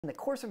In the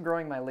course of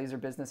growing my laser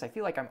business, I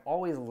feel like I'm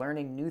always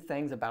learning new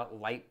things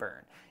about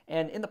LightBurn.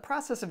 And in the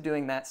process of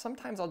doing that,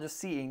 sometimes I'll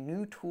just see a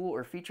new tool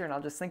or feature and I'll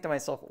just think to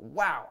myself,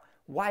 wow,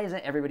 why isn't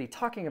everybody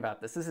talking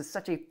about this? This is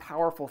such a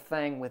powerful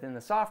thing within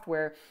the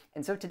software.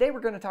 And so today we're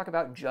going to talk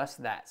about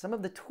just that. Some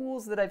of the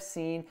tools that I've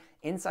seen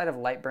inside of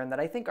LightBurn that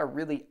I think are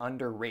really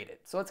underrated.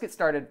 So let's get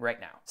started right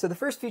now. So the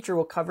first feature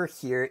we'll cover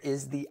here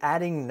is the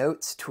adding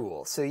notes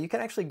tool. So you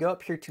can actually go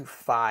up here to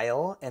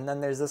File, and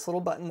then there's this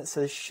little button that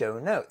says Show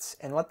Notes.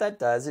 And what that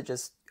does, it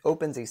just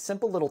opens a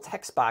simple little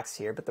text box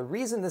here, but the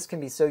reason this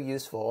can be so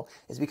useful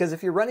is because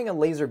if you're running a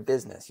laser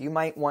business, you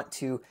might want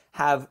to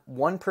have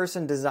one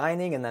person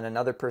designing and then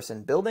another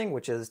person building,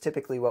 which is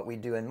typically what we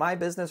do in my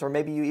business, or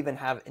maybe you even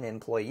have an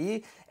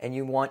employee and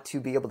you want to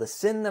be able to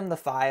send them the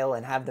file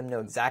and have them know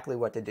exactly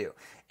what to do.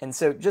 And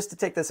so just to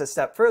take this a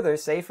step further,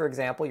 say for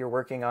example, you're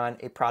working on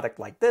a product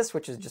like this,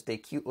 which is just a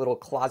cute little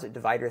closet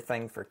divider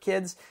thing for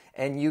kids,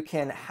 and you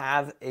can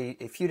have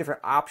a few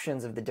different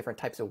options of the different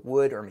types of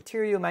wood or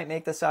material you might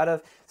make this out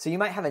of. So you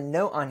might have a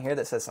note on here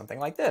that says something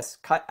like this: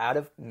 cut out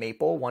of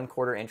maple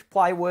 1/4 inch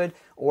plywood,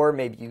 or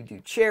maybe you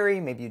do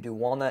cherry, maybe you do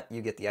walnut,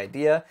 you get the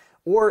idea.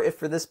 Or if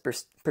for this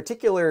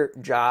particular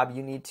job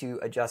you need to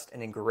adjust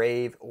an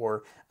engrave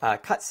or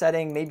cut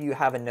setting, maybe you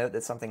have a note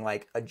that's something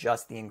like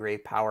adjust the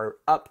engrave power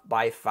up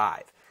by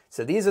 5.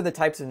 So these are the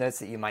types of notes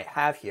that you might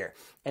have here.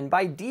 And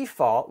by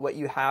default, what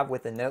you have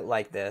with a note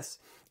like this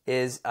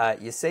is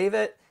you save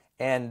it,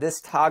 and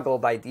this toggle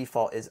by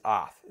default is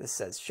off. This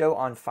says show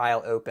on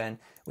file open,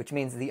 which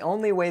means the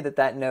only way that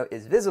that note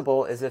is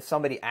visible is if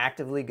somebody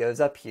actively goes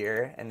up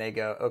here and they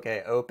go,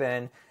 okay,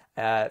 open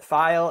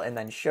file and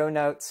then show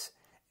notes,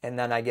 and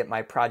then I get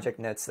my project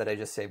notes that I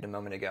just saved a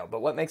moment ago.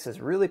 But what makes this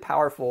really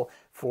powerful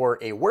for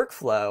a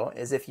workflow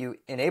is if you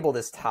enable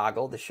this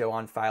toggle, the show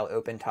on file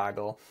open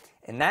toggle,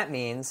 and that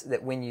means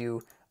that when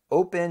you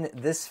open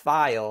this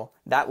file,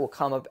 that will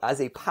come up as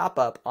a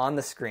pop-up on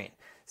the screen.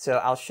 So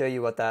I'll show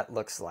you what that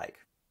looks like.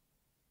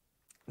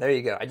 There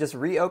you go. I just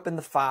reopened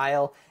the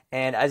file,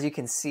 and as you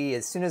can see,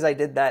 as soon as I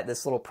did that,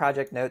 this little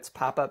project notes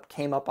pop-up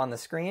came up on the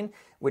screen,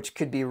 which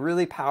could be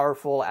really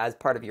powerful as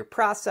part of your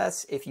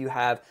process if you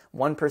have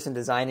one person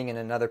designing and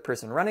another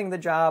person running the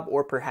job,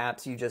 or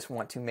perhaps you just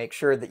want to make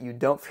sure that you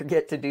don't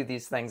forget to do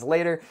these things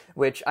later,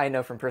 which I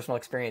know from personal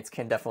experience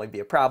can definitely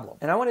be a problem.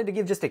 And I wanted to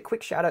give just a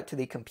quick shout out to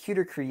the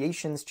Computer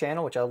Creations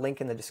channel, which I'll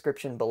link in the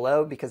description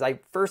below, because I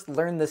first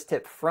learned this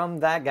tip from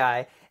that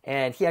guy,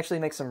 and he actually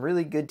makes some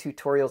really good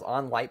tutorials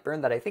on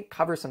LightBurn that I think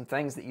cover some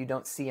things that you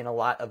don't see in a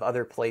lot of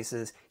other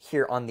places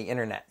here on the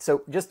internet.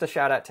 So just a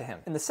shout out to him.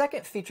 And the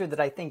second feature that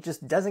I think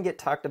just doesn't get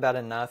talked about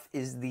enough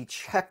is the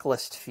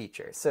checklist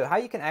feature. So how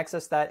you can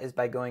access that is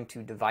by going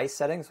to device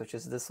settings, which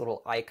is this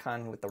little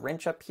icon with the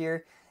wrench up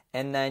here.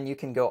 And then you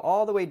can go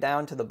all the way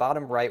down to the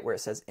bottom right where it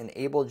says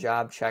enable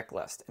job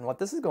checklist. And what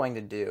this is going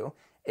to do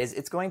is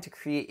it's going to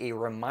create a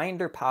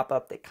reminder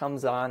pop-up that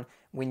comes on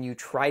when you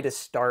try to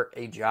start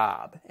a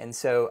job. And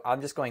so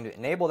I'm just going to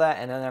enable that,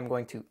 and then I'm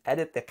going to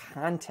edit the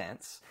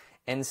contents.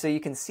 And so you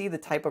can see the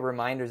type of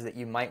reminders that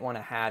you might want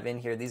to have in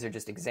here. These are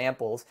just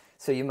examples.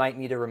 So you might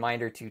need a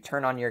reminder to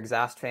turn on your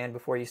exhaust fan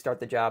before you start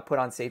the job, put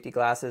on safety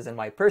glasses, and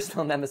my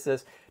personal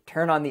nemesis,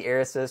 turn on the air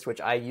assist,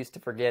 which I used to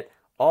forget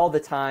all the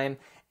time.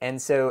 And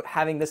so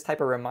having this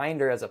type of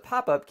reminder as a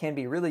pop-up can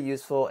be really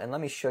useful. And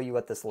let me show you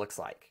what this looks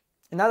like.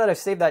 And now that I've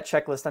saved that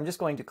checklist, I'm just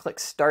going to click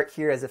start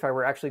here as if I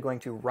were actually going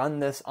to run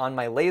this on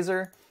my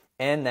laser.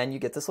 And then you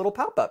get this little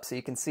pop-up. So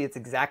you can see it's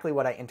exactly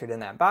what I entered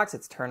in that box.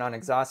 It's turn on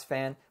exhaust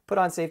fan, put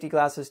on safety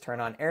glasses, turn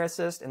on air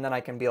assist, and then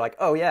I can be like,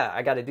 oh yeah,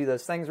 I got to do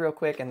those things real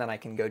quick, and then I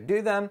can go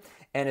do them.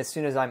 And as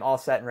soon as I'm all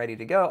set and ready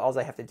to go, all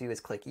I have to do is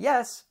click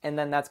yes, and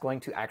then that's going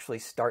to actually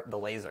start the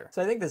laser.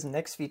 So I think this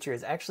next feature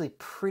is actually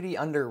pretty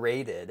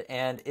underrated,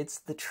 and it's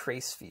the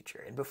trace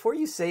feature. And before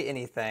you say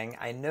anything,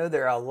 I know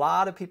there are a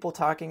lot of people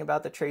talking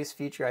about the trace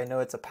feature. I know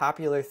it's a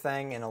popular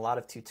thing in a lot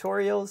of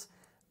tutorials,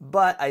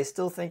 but I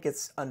still think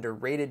it's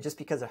underrated just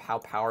because of how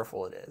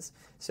powerful it is.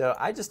 So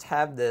I just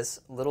have this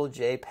little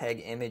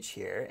JPEG image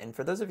here, and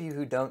for those of you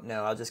who don't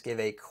know, I'll just give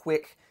a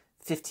quick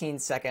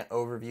 15-second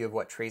overview of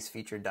what trace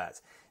feature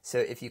does. So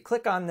if you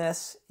click on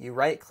this, you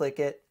right-click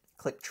it,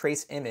 click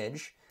trace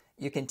image,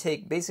 you can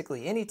take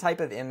basically any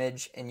type of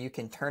image and you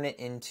can turn it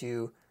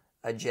into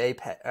a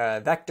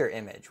JPEG, vector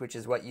image, which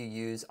is what you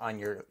use on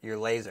your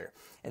laser.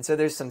 And so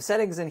there's some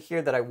settings in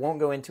here that I won't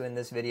go into in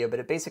this video, but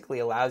it basically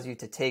allows you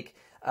to take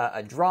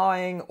a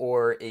drawing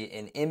or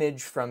an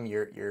image from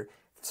your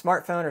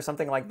smartphone or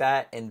something like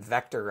that and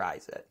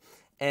vectorize it.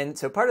 And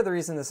so part of the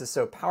reason this is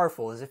so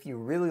powerful is if you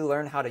really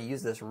learn how to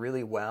use this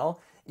really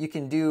well, you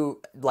can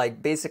do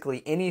like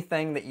basically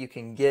anything that you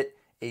can get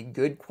a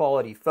good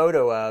quality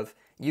photo of,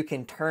 you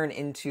can turn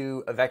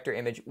into a vector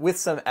image with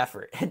some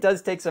effort. It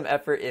does take some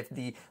effort if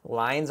the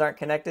lines aren't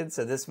connected,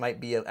 so this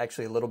might be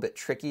actually a little bit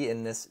tricky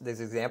in this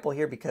example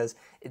here because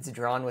it's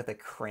drawn with a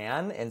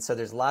crayon, and so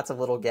there's lots of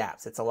little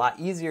gaps. It's a lot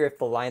easier if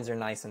the lines are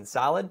nice and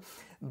solid,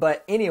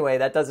 But anyway,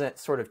 that doesn't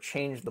sort of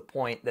change the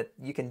point that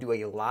you can do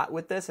a lot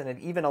with this, and it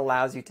even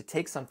allows you to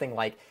take something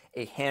like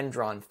a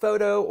hand-drawn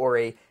photo or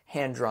a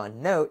hand-drawn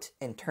note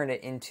and turn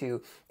it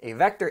into a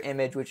vector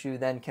image, which you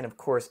then can, of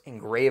course,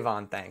 engrave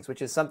on things,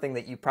 which is something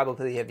that you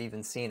probably have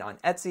even seen on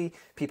Etsy.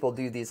 People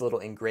do these little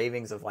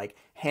engravings of like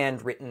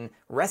handwritten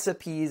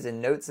recipes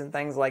and notes and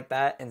things like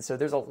that. And so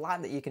there's a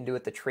lot that you can do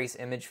with the trace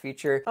image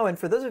feature. Oh, and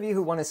for those of you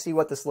who want to see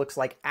what this looks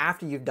like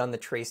after you've done the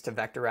trace to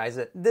vectorize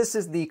it, this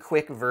is the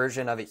quick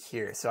version of it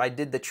here. So I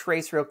did the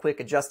trace real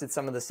quick, adjusted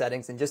some of the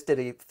settings, and just did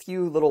a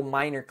few little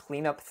minor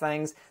cleanup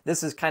things.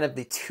 This is kind of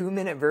the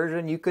 2-minute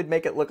version. You could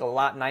make it look a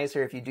lot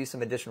nicer if you do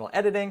some additional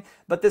editing,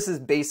 but this is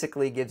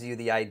basically gives you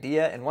the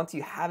idea. And once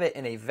you have it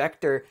in a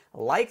vector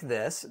like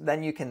this,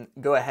 then you can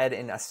go ahead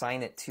and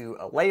assign it to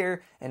a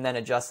layer and then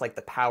adjust like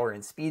the power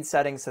and speed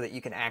settings so that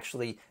you can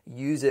actually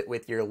use it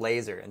with your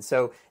laser. And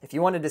so if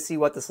you wanted to see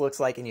what this looks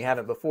like and you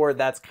haven't before,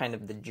 that's kind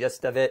of the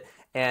gist of it.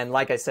 And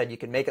like I said, you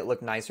can make it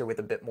look nicer with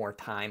a bit more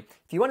time.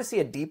 If you want to see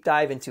a deep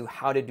dive into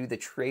how to do the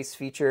trace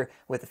feature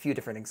with a few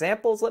different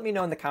examples, let me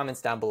know in the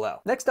comments down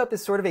below. Next up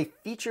is sort of a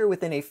feature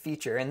within a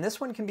feature, and this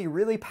one can be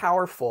really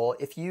powerful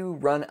if you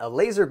run a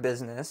laser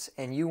business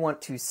and you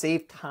want to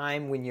save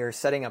time when you're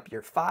setting up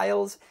your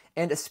files,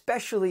 and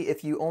especially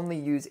if you only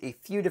use a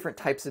few different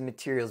types of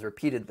materials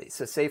repeatedly.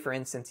 So say for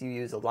instance you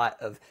use a lot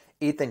of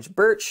 1/8"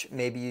 birch,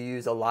 maybe you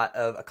use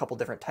a couple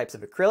different types of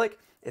acrylic.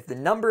 If the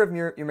number of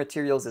your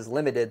materials is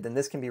limited, then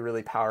this can be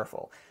really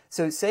powerful.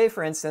 So say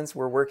for instance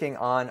we're working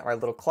on our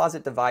little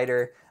closet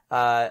divider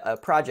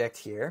project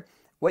here.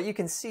 What you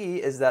can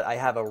see is that I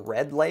have a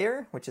red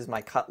layer, which is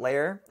my cut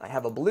layer. I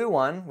have a blue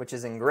one, which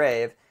is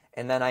engrave,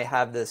 and then I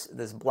have this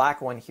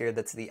black one here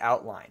that's the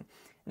outline.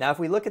 Now if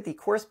we look at the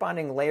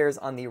corresponding layers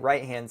on the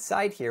right hand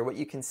side here, what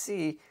you can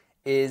see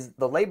is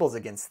the labels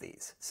against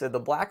these. So the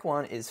black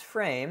one is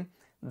frame,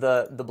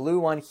 the blue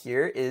one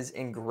here is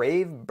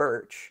engrave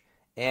birch,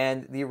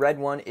 and the red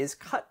one is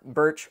cut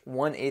birch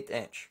 1/8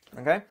 inch,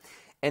 okay?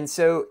 And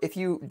so if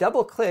you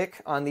double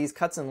click on these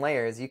cuts and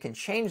layers, you can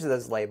change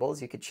those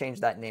labels. You could change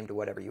that name to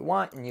whatever you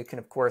want, and you can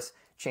of course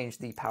change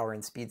the power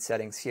and speed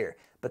settings here.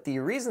 But the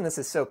reason this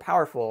is so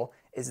powerful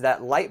is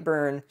that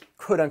LightBurn,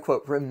 quote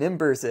unquote,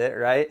 remembers it,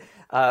 right?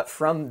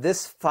 From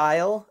this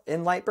file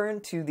in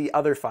LightBurn to the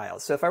other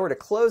files. So if I were to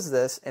close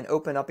this and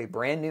open up a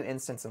brand new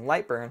instance in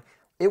LightBurn,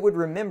 it would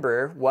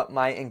remember what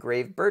my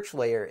engraved birch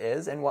layer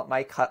is and what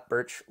my cut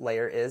birch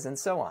layer is and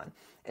so on.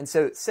 And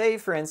so say,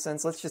 for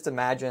instance, let's just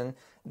imagine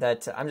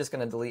that I'm just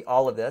going to delete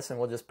all of this and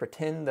we'll just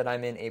pretend that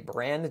I'm in a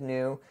brand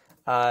new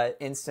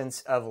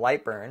instance of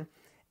LightBurn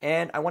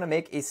and I want to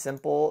make a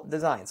simple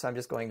design. So I'm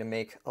just going to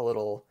make a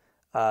little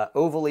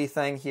oval-y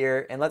thing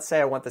here, and let's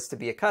say I want this to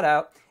be a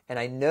cutout and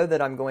I know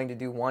that I'm going to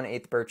do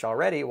 1/8 birch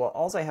already. Well,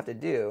 all I have to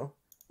do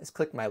is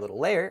click my little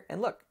layer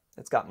and look,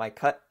 it's got my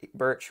cut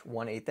birch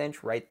 1/8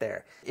 inch right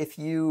there. If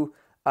you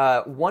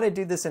want to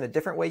do this in a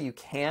different way, you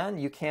can.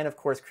 You can, of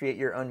course, create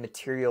your own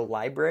material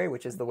library,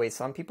 which is the way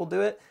some people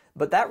do it,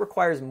 but that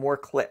requires more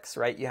clicks,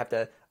 right? You have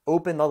to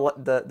open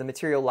the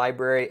material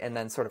library and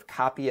then sort of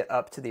copy it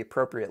up to the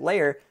appropriate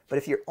layer. But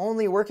if you're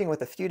only working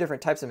with a few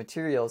different types of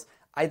materials,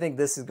 I think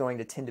this is going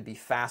to tend to be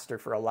faster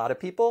for a lot of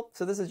people.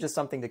 So this is just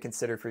something to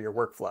consider for your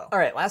workflow. All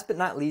right, last but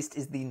not least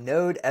is the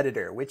node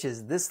editor, which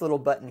is this little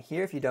button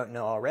here if you don't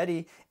know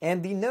already.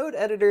 And the node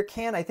editor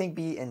can, I think,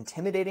 be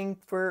intimidating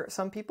for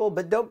some people,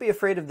 but don't be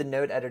afraid of the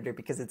node editor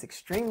because it's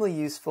extremely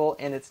useful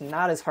and it's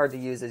not as hard to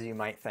use as you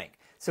might think.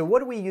 So what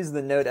do we use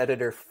the node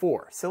editor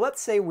for? So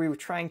let's say we were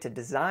trying to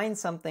design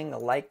something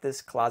like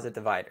this closet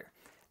divider.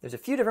 There's a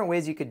few different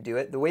ways you could do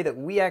it. The way that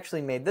we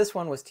actually made this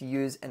one was to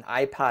use an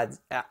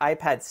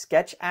iPad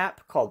sketch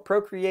app called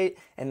Procreate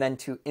and then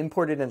to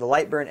import it into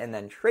LightBurn and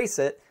then trace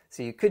it.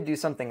 So you could do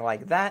something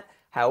like that.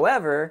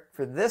 However,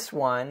 for this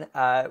one,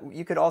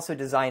 you could also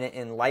design it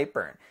in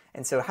LightBurn.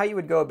 And so how you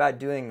would go about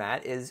doing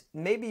that is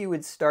maybe you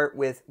would start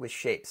with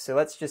shapes. So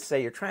let's just say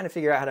you're trying to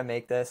figure out how to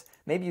make this.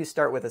 Maybe you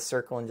start with a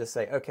circle and just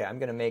say, okay, I'm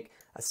going to make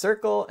a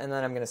circle and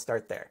then I'm going to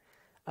start there.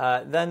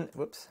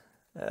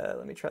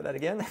 Let me try that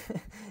again.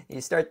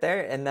 You start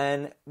there, and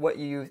then what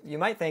you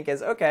might think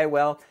is, okay,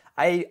 well,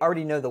 I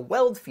already know the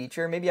weld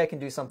feature. Maybe I can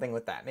do something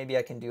with that. Maybe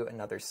I can do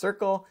another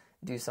circle,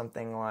 do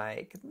something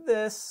like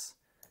this,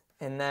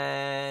 and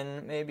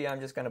then maybe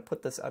I'm just going to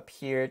put this up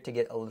here to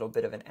get a little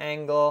bit of an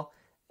angle,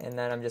 and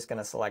then I'm just going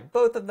to select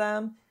both of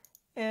them,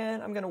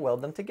 and I'm going to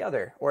weld them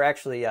together, or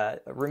actually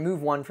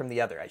remove one from the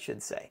other, I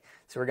should say.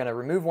 So we're going to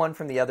remove one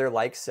from the other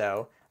like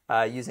so.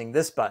 Using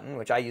this button,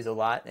 which I use a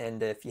lot,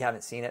 and if you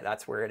haven't seen it,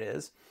 that's where it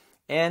is.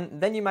 And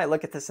then you might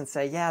look at this and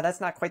say, yeah, that's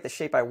not quite the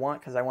shape I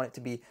want because I want it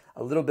to be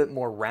a little bit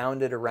more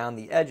rounded around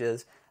the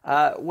edges.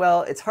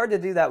 Well, it's hard to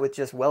do that with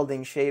just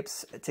welding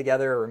shapes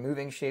together or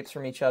removing shapes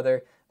from each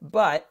other,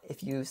 but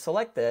if you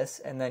select this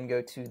and then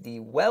go to the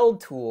weld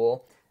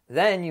tool,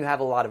 then you have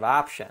a lot of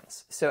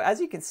options. So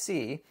as you can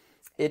see,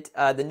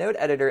 the node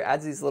editor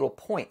adds these little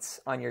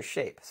points on your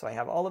shape. So I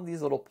have all of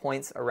these little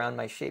points around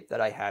my shape that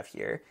I have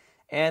here.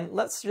 And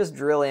let's just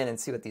drill in and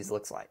see what these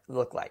look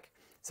like.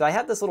 So I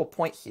have this little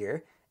point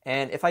here,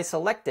 And if I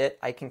select it,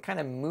 I can kind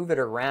of move it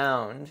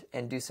around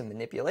and do some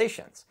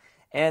manipulations.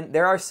 And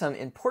there are some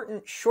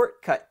important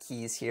shortcut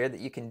keys here that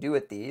you can do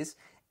with these.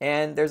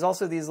 And there's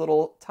also these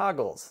little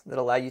toggles that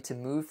allow you to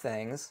move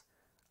things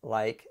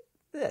like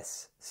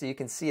this. So you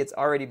can see it's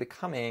already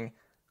becoming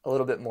a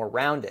little bit more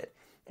rounded.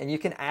 And you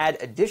can add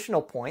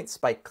additional points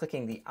by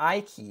clicking the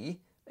I key.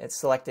 It's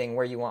selecting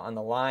where you want on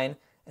the line,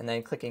 and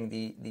then clicking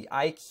the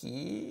I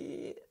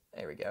key.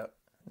 There we go.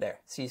 There.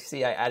 So you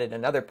see I added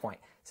another point.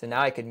 So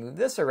now I could move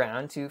this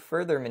around to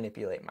further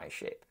manipulate my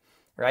shape,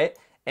 right?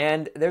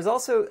 And there's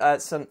also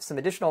some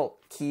additional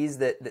keys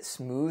that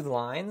smooth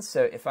lines.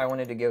 So if I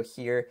wanted to go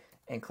here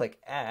and click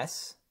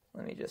S,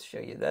 let me just show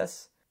you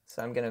this.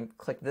 So I'm going to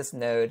click this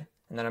node,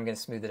 and then I'm going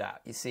to smooth it out.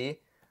 You see?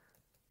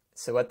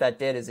 So what that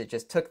did is it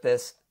just took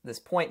this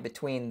point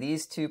between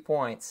these 2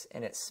 points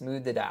and it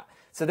smoothed it out.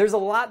 So there's a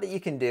lot that you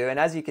can do, and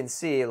as you can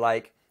see,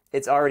 like,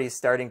 it's already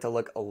starting to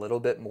look a little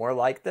bit more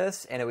like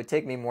this, and it would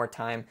take me more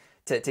time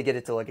to get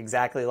it to look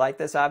exactly like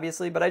this,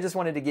 obviously, but I just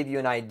wanted to give you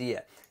an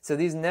idea. So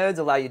these nodes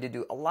allow you to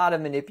do a lot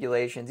of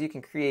manipulations. You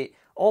can create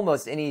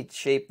almost any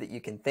shape that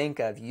you can think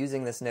of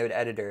using this node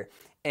editor.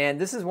 And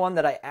this is one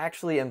that I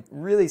actually am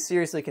really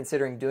seriously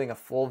considering doing a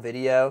full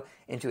video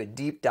into a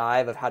deep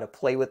dive of how to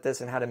play with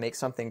this and how to make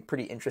something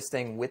pretty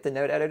interesting with the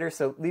node editor.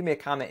 So leave me a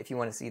comment if you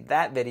want to see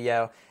that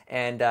video,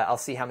 and I'll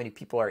see how many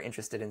people are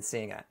interested in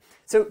seeing it.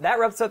 So that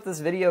wraps up this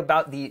video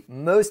about the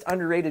most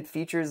underrated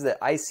features that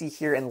I see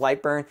here in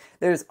LightBurn.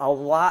 There's a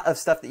lot of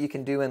stuff that you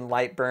can do in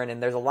LightBurn,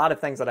 and there's a lot of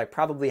things that I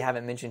probably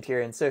haven't mentioned here.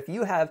 And so if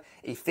you have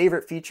a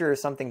favorite feature or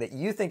something that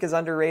you think is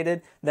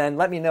underrated, then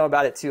let me know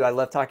about it too. I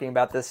love talking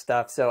about this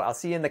stuff. So I'll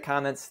see you in the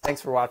comments.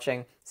 Thanks for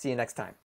watching. See you next time.